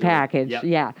 Individual. prepackaged. Yep.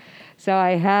 Yeah. So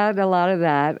I had a lot of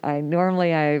that.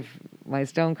 My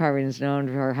stone carving is known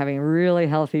for having really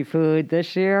healthy food.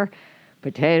 This year,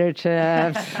 potato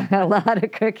chips, a lot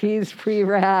of cookies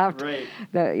pre-wrapped. Right.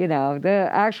 The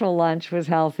actual lunch was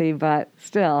healthy, but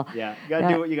still. Yeah. You got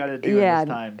to do what you got to do in these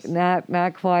times.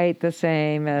 Not quite the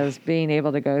same as being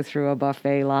able to go through a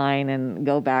buffet line and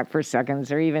go back for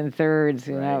seconds or even thirds.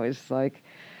 Right. It was like,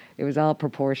 it was all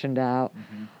proportioned out.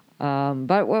 Mm-hmm.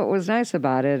 But what was nice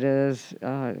about it is,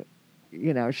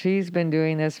 she's been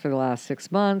doing this for the last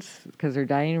 6 months because her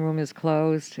dining room is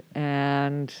closed,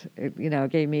 and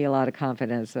it gave me a lot of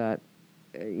confidence that,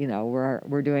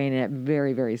 we're doing it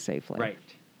very, very safely. Right.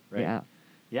 Yeah.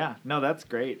 Yeah, no, that's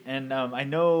great. And I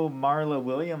know Marla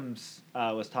Williams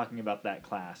was talking about that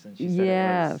class, and she said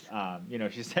Yes. it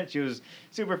was, she said she was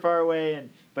super far away,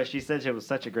 but she said it was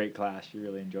such a great class. She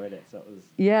really enjoyed it. So it was.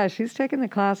 Yeah, she's taken the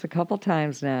class a couple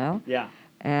times now. Yeah.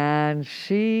 And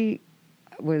she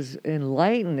was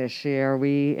enlightened this year.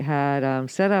 We had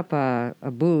set up a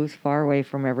booth far away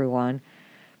from everyone.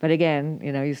 But again,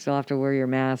 you still have to wear your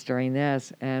mask during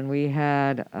this. And we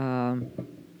had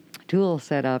tools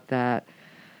set up that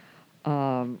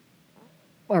are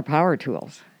power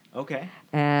tools. Okay.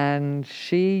 And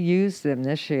she used them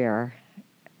this year.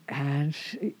 And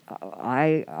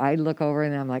I look over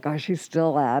and I'm like, oh, she's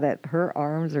still at it. Her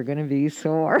arms are going to be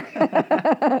sore.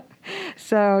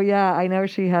 So, yeah, I know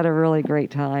she had a really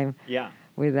great time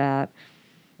with that.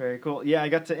 Very cool. Yeah, I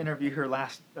got to interview her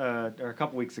or a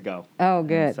couple weeks ago. Oh,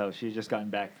 good. And so she's just gotten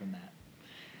back from that.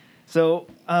 So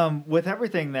with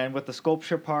everything then, with the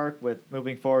sculpture park, with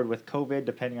moving forward with COVID,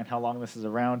 depending on how long this is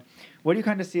around, what do you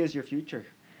kind of see as your future?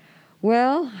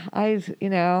 Well, I'm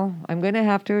going to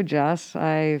have to adjust.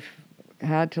 I've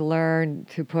had to learn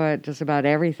to put just about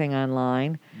everything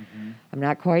online. Mm-hmm. I'm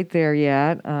not quite there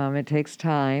yet. It takes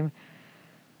time.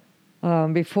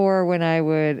 Before, when I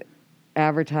would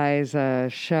advertise a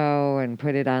show and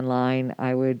put it online,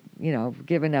 I would,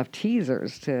 give enough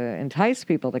teasers to entice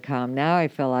people to come. Now I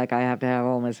feel like I have to have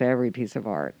almost every piece of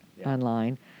art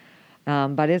online.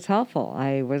 But it's helpful.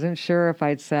 I wasn't sure if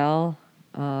I'd sell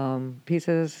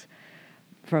pieces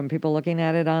from people looking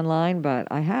at it online, but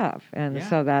I have. And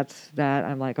so that's that.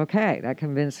 I'm like, okay, that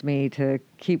convinced me to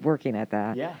keep working at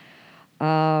that. Yeah.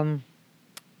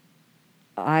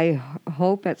 I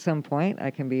hope at some point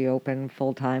I can be open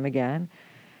full-time again.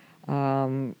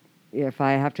 If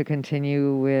I have to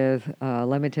continue with a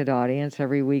limited audience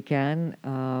every weekend,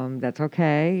 that's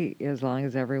okay, as long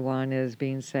as everyone is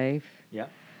being safe. Yeah.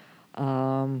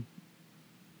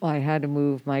 I had to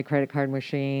move my credit card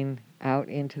machine out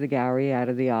into the gallery, out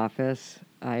of the office.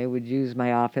 I would use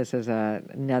my office as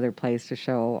another place to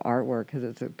show artwork because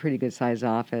it's a pretty good-sized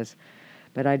office.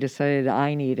 But I decided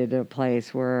I needed a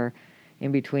place where,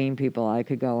 in between people, I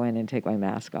could go in and take my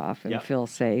mask off and Yep. feel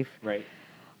safe. Right.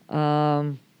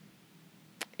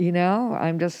 You know,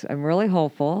 I'm really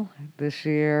hopeful. This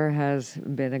year has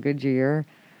been a good year.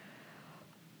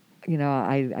 You know,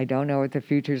 I don't know what the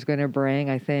future's going to bring.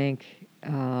 I think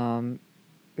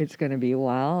it's going to be a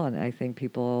while, and I think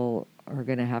people are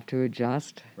going to have to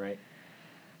adjust. Right.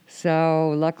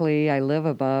 So luckily, I live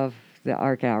above the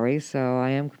art gallery, so I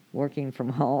am working from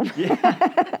home.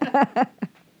 Yeah.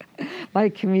 My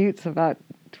commute's about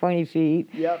 20 feet.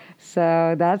 Yep.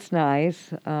 So that's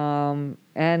nice.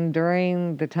 And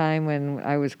during the time when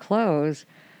I was closed,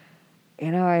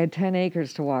 you know, I had 10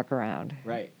 acres to walk around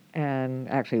Right. and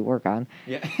actually work on.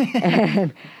 Yeah.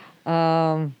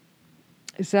 And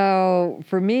so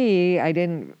for me, I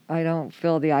don't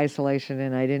feel the isolation,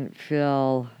 and I didn't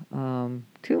feel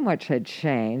too much had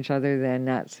changed other than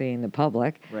not seeing the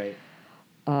public. Right.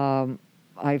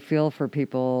 I feel for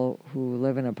people who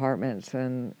live in apartments,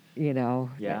 and you know,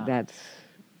 Yeah.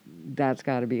 that's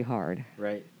got to be hard.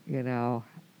 Right. You know,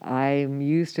 I'm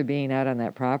used to being out on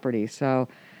that property, so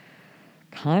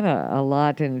kind of a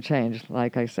lot didn't change.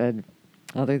 Like I said,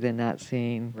 other than not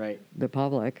seeing Right. the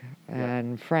public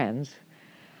and friends.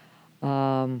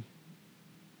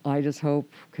 I just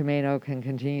hope Camino can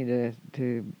continue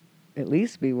to at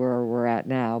least be where we're at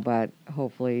now, but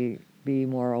hopefully be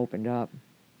more opened up.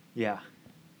 Yeah.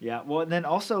 Yeah. Well, and then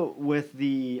also with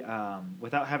the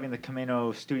without having the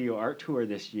Camino Studio Art Tour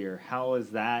this year, how is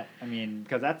that? I mean,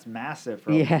 because that's massive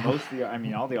for Yeah. most of the, I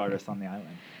mean, all the artists on the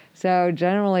island. So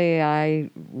generally, I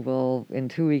will in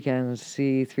 2 weekends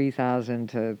see 3,000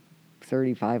 to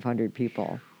 3,500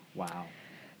 people. Wow.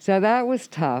 So that was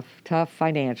tough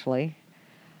financially.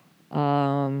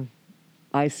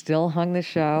 I still hung the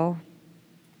show.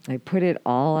 I put it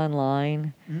all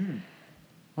online.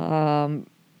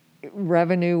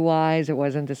 Revenue-wise, it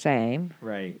wasn't the same.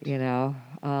 Right. You know,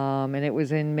 and it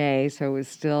was in May, so it was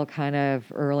still kind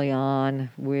of early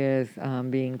on with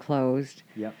being closed.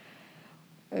 Yep.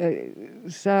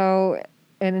 So,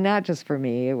 and not just for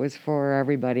me, it was for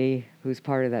everybody who's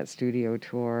part of that studio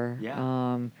tour.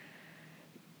 Yeah.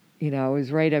 You know, it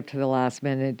was right up to the last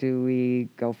minute. Do we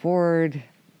go forward?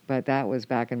 But that was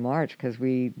back in March because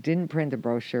we didn't print the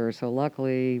brochure. So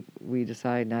luckily, we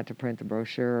decided not to print the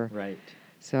brochure. Right.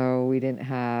 So we didn't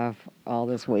have all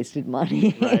this wasted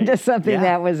money Right. into something Yeah.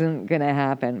 that wasn't going to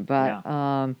happen. But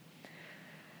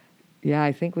yeah,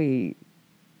 I think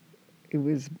it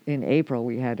was in April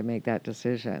we had to make that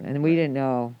decision. And we didn't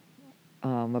know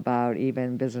about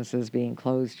even businesses being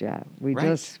closed yet. We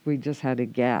just had to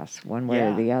guess one way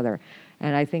or the other.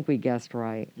 And I think we guessed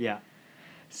right. Yeah.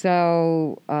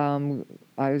 So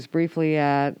I was briefly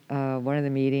at one of the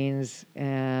meetings,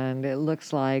 and it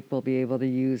looks like we'll be able to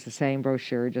use the same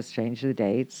brochure, just change the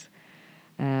dates,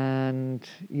 and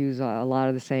use a lot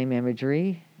of the same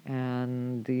imagery.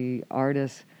 And the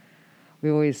artists, we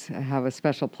always have a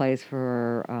special place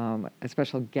for a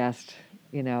special guest,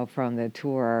 you know, from the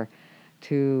tour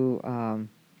to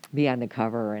be on the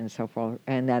cover and so forth.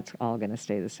 And that's all going to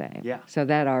stay the same. Yeah. So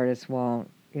that artist won't,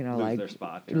 you know, Lose their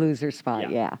spot. lose their spot.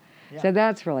 Yeah. Yeah. So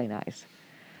that's really nice.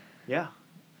 Yeah.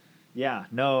 Yeah.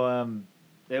 No,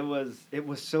 it was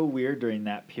so weird during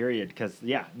that period because,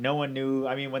 no one knew.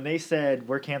 I mean, when they said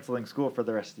we're canceling school for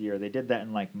the rest of the year, they did that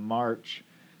in like March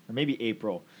or maybe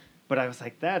April. But I was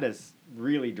like, that is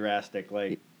really drastic.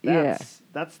 Like,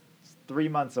 that's 3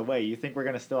 months away. You think we're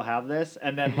going to still have this?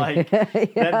 And then, like,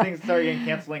 then things started getting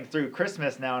canceling through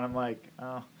Christmas now. And I'm like,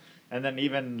 oh. And then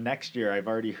even next year, I've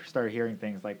already started hearing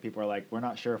things like people are like, we're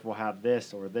not sure if we'll have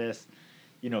this or this,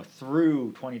 you know,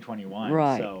 through 2021.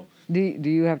 Right. So, do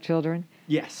you have children?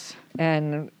 yes.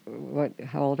 And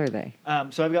how old are they?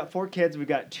 So I've got 4 kids. We've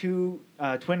got 2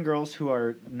 twin girls who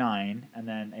are 9, and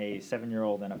then a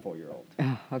 7-year-old and a 4-year-old.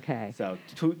 Oh, okay. So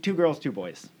two girls, 2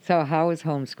 boys. So how is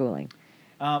homeschooling?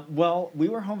 Well, we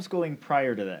were homeschooling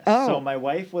prior to this. Oh. So my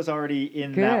wife was already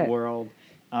in that world.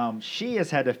 She has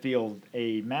had to field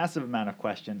a massive amount of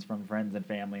questions from friends and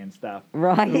family and stuff.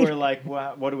 Right. Who are like,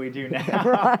 what do we do now?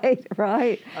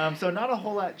 Right. So not a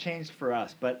whole lot changed for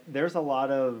us, but there's a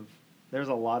lot of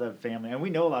family, and we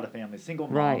know a lot of families, single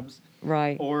moms,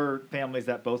 Right. or families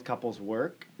that both couples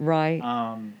work. Right.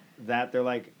 That they're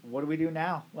like, what do we do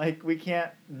now? Like, we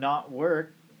can't not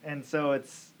work. And so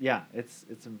it's a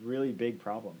really big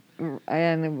problem.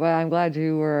 And well, I'm glad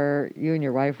you and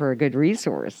your wife were a good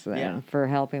resource then for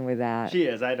helping with that. She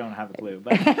is. I don't have a clue.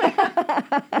 But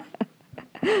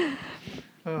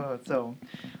so,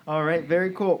 all right,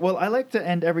 very cool. Well, I like to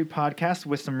end every podcast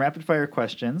with some rapid fire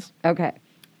questions. Okay.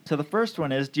 So the first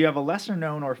one is, do you have a lesser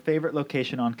known or favorite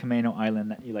location on Camino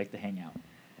Island that you like to hang out?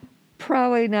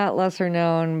 Probably not lesser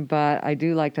known, but I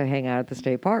do like to hang out at the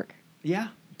state park. Yeah.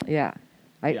 Yeah.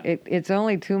 Yeah. It's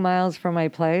only 2 miles from my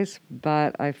place,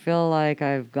 but I feel like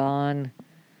I've gone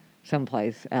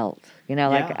someplace else. Like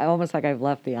Yeah. almost like I've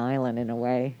left the island in a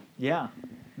way. Yeah.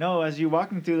 No, as you're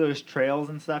walking through those trails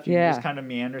and stuff, you Yeah. just kind of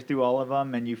meander through all of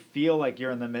them, and you feel like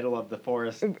you're in the middle of the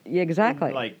forest. Yeah, exactly.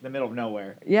 In, like the middle of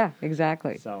nowhere. Yeah,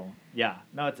 exactly. So, yeah.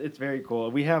 No, it's very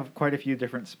cool. We have quite a few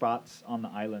different spots on the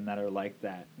island that are like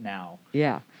that now.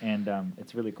 Yeah. And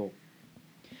it's really cool.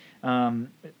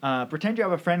 Pretend you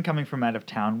have a friend coming from out of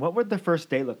town. What would the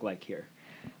first day look like here?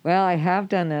 Well, I have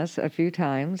done this a few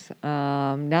times.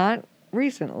 Not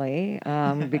recently,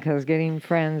 because getting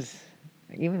friends,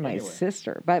 even my Anyway.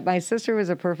 sister. But my sister was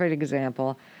a perfect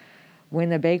example. When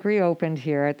the bakery opened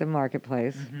here at the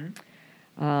marketplace,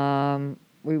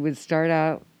 we would start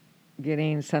out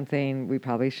getting something we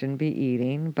probably shouldn't be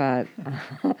eating, but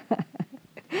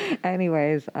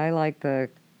anyways, I like the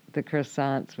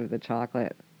croissants with the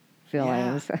chocolate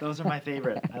fillings. Yeah, those are my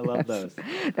favorite. I love those.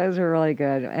 Those are really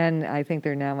good, and I think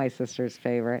they're now my sister's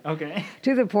favorite. Okay.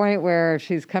 To the point where if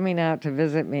she's coming out to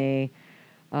visit me,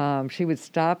 she would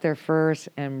stop there first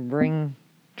and bring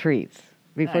treats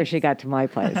before she Nice. got to my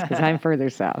place because I'm further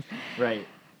south. Right.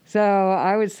 So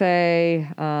I would say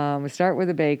we start with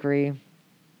the bakery.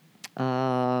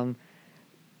 Of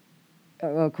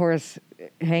course,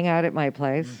 hang out at my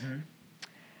place.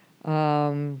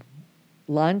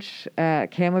 Lunch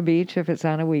at Kama Beach if it's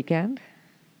on a weekend.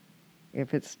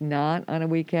 If it's not on a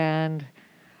weekend,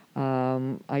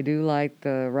 I do like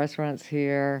the restaurants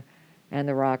here and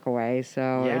the Rockaway,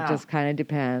 so Yeah. it just kind of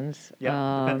depends.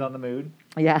 Yeah, depends on the mood.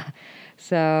 Yeah.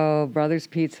 So Brothers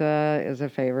Pizza is a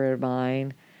favorite of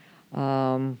mine.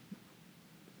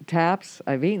 Taps,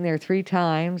 I've eaten there 3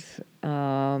 times.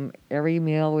 Every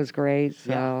meal was great,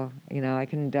 so I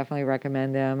can definitely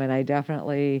recommend them, and I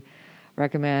definitely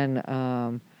recommend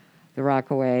the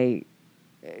Rockaway.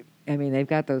 I mean, they've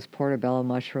got those portobello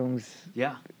mushrooms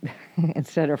Yeah.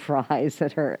 instead of fries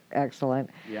that are excellent.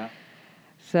 Yeah.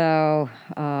 So,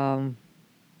 and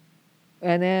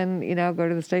then go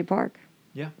to the state park.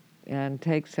 Yeah. And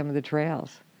take some of the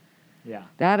trails. Yeah.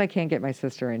 That I can't get my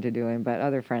sister into doing, but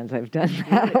other friends I've done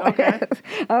that Really? Okay. with.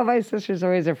 Oh, my sister's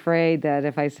always afraid that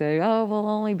if I say, we'll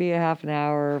only be a half an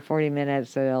hour, 40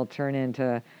 minutes, that it'll turn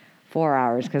into 4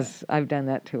 hours, because I've done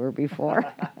that to her before.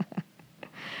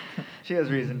 She has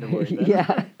reason to worry then.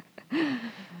 Yeah.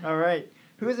 All right.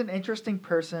 Who is an interesting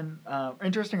person,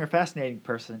 interesting or fascinating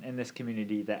person in this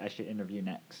community that I should interview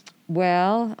next?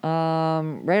 Well,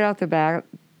 right off the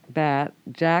bat,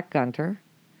 Jack Gunter,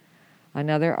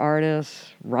 another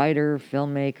artist, writer,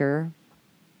 filmmaker.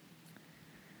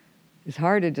 It's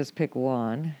hard to just pick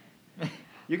one.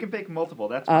 You can pick multiple.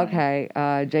 That's fine. Okay.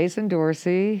 Jason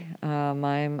Dorsey.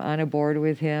 I'm on a board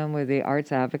with him with the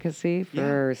Arts Advocacy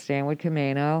for Stanwood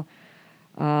Camano.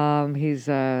 He's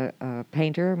a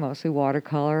painter, mostly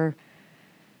watercolor.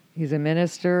 He's a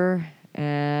minister,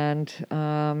 and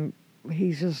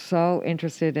he's just so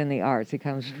interested in the arts. He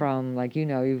comes from, like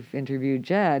you've interviewed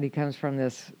Jed. He comes from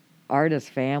this artist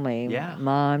family. Yeah.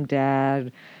 Mom,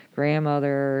 dad,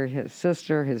 grandmother, his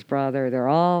sister, his brother. They're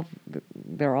all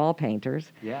painters.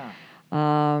 Yeah.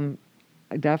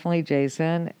 Definitely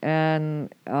Jason, and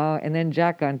then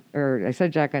Jack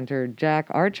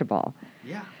Archibald,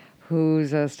 Yeah.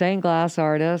 who's a stained glass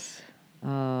artist,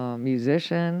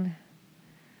 musician,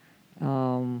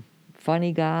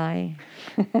 funny guy,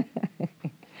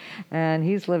 and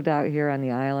he's lived out here on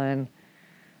the island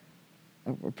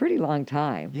a pretty long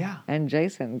time. Yeah. And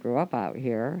Jason grew up out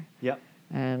here. Yep.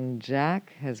 And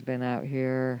Jack has been out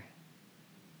here,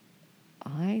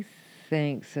 I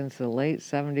think, since the late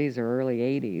 70s or early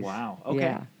 80s. Wow. Okay.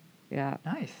 Yeah. Yeah.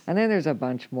 Nice. And then there's a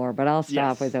bunch more, but I'll stop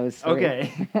Yes. with those 3.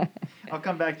 Okay. I'll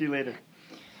come back to you later.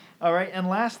 All right. And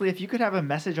lastly, if you could have a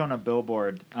message on a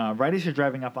billboard right as you're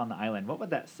driving up on the island, what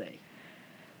would that say?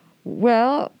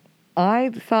 Well, I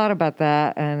thought about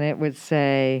that, and it would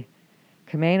say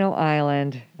Camano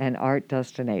Island, an art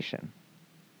destination.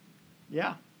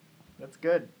 Yeah. That's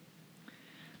good.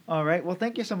 All right. Well,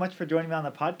 thank you so much for joining me on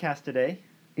the podcast today.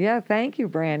 Yeah, thank you,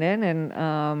 Brandon.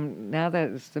 And now that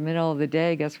it's the middle of the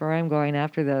day, guess where I'm going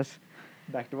after this?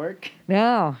 Back to work.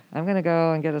 No, I'm going to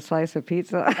go and get a slice of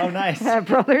pizza. Oh, nice. At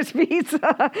Brothers Pizza.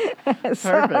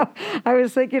 Perfect. I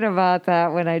was thinking about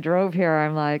that when I drove here.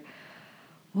 I'm like,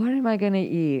 what am I going to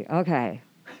eat? Okay.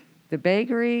 The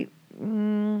bakery,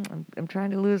 I'm trying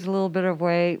to lose a little bit of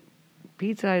weight.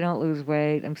 Pizza, I don't lose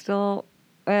weight. I'm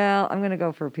going to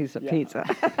go for a piece of pizza.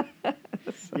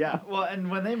 Yeah, well,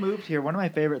 and when they moved here, one of my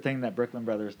favorite things that Brooklyn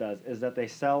Brothers does is that they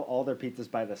sell all their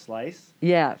pizzas by the slice.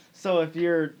 Yes. So if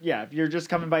you're just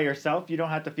coming by yourself, you don't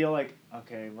have to feel like,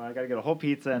 okay, well, I got to get a whole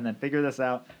pizza and then figure this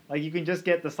out. Like, you can just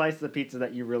get the slice of pizza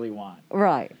that you really want.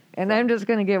 Right. And I'm just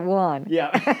going to get one.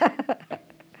 Yeah.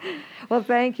 Well,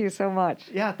 thank you so much.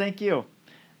 Yeah, thank you.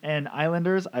 And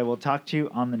Islanders, I will talk to you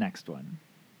on the next one.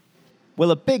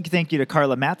 Well, a big thank you to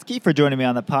Carla Matzke for joining me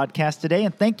on the podcast today,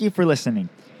 and thank you for listening.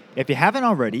 If you haven't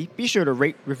already, be sure to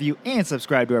rate, review, and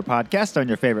subscribe to our podcast on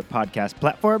your favorite podcast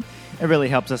platform. It really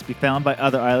helps us be found by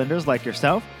other Islanders like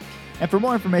yourself. And for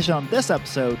more information on this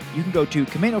episode, you can go to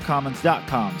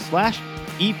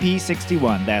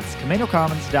CaminoCommons.com/EP61. That's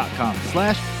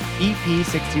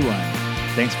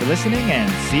CaminoCommons.com/EP61. Thanks for listening,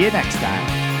 and see you next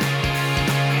time.